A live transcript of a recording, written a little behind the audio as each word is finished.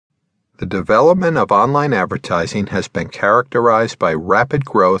The development of online advertising has been characterized by rapid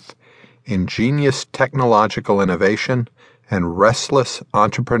growth, ingenious technological innovation, and restless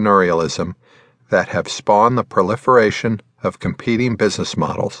entrepreneurialism that have spawned the proliferation of competing business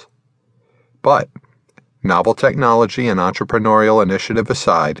models. But, novel technology and entrepreneurial initiative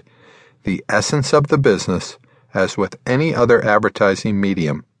aside, the essence of the business, as with any other advertising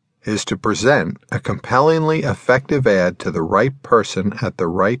medium, is to present a compellingly effective ad to the right person at the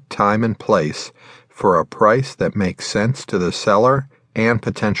right time and place for a price that makes sense to the seller and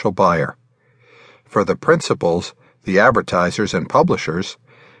potential buyer. For the principals, the advertisers and publishers,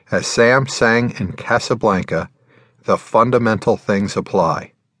 as Sam sang in Casablanca, the fundamental things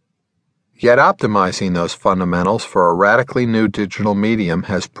apply. Yet optimizing those fundamentals for a radically new digital medium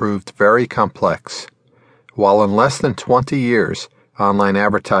has proved very complex. While in less than 20 years, online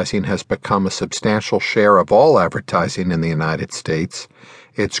advertising has become a substantial share of all advertising in the United States,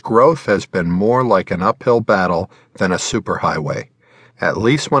 its growth has been more like an uphill battle than a superhighway, at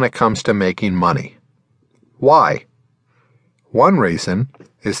least when it comes to making money. Why? One reason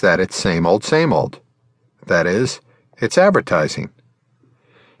is that it's same old, same old. That is, it's advertising.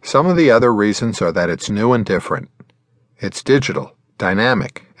 Some of the other reasons are that it's new and different. It's digital,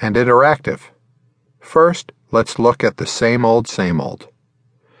 dynamic, and interactive. First, let's look at the same old, same old.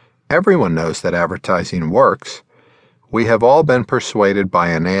 Everyone knows that advertising works. We have all been persuaded by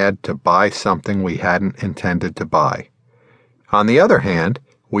an ad to buy something we hadn't intended to buy. On the other hand,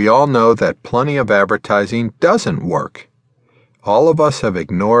 we all know that plenty of advertising doesn't work. All of us have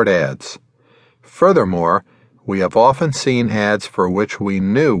ignored ads. Furthermore, we have often seen ads for which we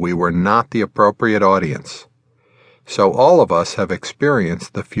knew we were not the appropriate audience. So all of us have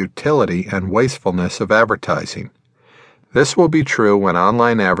experienced the futility and wastefulness of advertising. This will be true when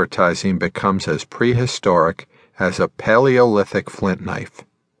online advertising becomes as prehistoric as a Paleolithic flint knife.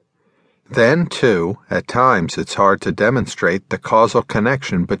 Then, too, at times it's hard to demonstrate the causal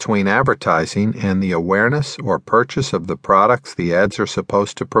connection between advertising and the awareness or purchase of the products the ads are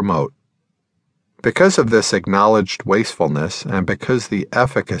supposed to promote. Because of this acknowledged wastefulness, and because the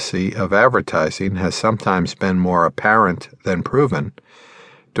efficacy of advertising has sometimes been more apparent than proven,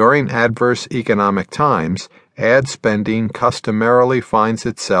 during adverse economic times, ad spending customarily finds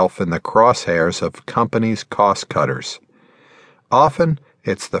itself in the crosshairs of companies' cost cutters. Often,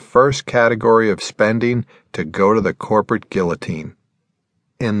 it's the first category of spending to go to the corporate guillotine.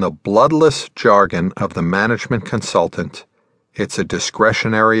 In the bloodless jargon of the management consultant, it's a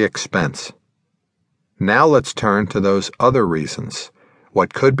discretionary expense. Now let's turn to those other reasons,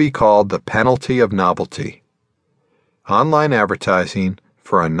 what could be called the penalty of novelty. Online advertising,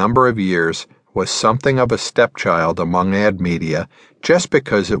 for a number of years, was something of a stepchild among ad media just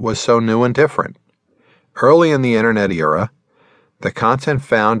because it was so new and different. Early in the Internet era, the content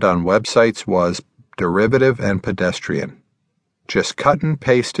found on websites was derivative and pedestrian. Just cut and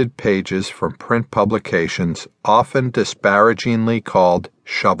pasted pages from print publications, often disparagingly called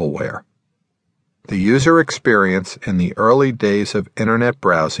shovelware. The user experience in the early days of Internet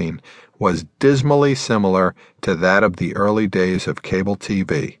browsing was dismally similar to that of the early days of cable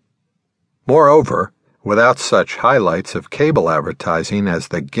TV. Moreover, without such highlights of cable advertising as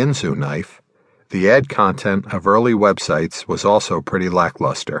the Ginsu knife, the ad content of early websites was also pretty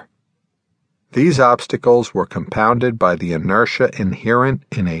lackluster. These obstacles were compounded by the inertia inherent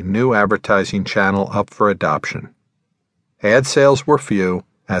in a new advertising channel up for adoption. Ad sales were few,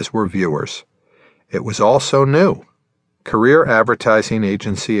 as were viewers. It was all so new. Career advertising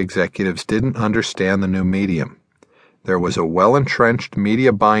agency executives didn't understand the new medium. There was a well-entrenched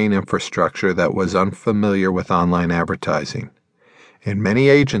media buying infrastructure that was unfamiliar with online advertising. In many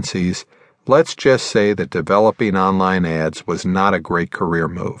agencies, let's just say that developing online ads was not a great career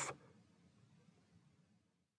move.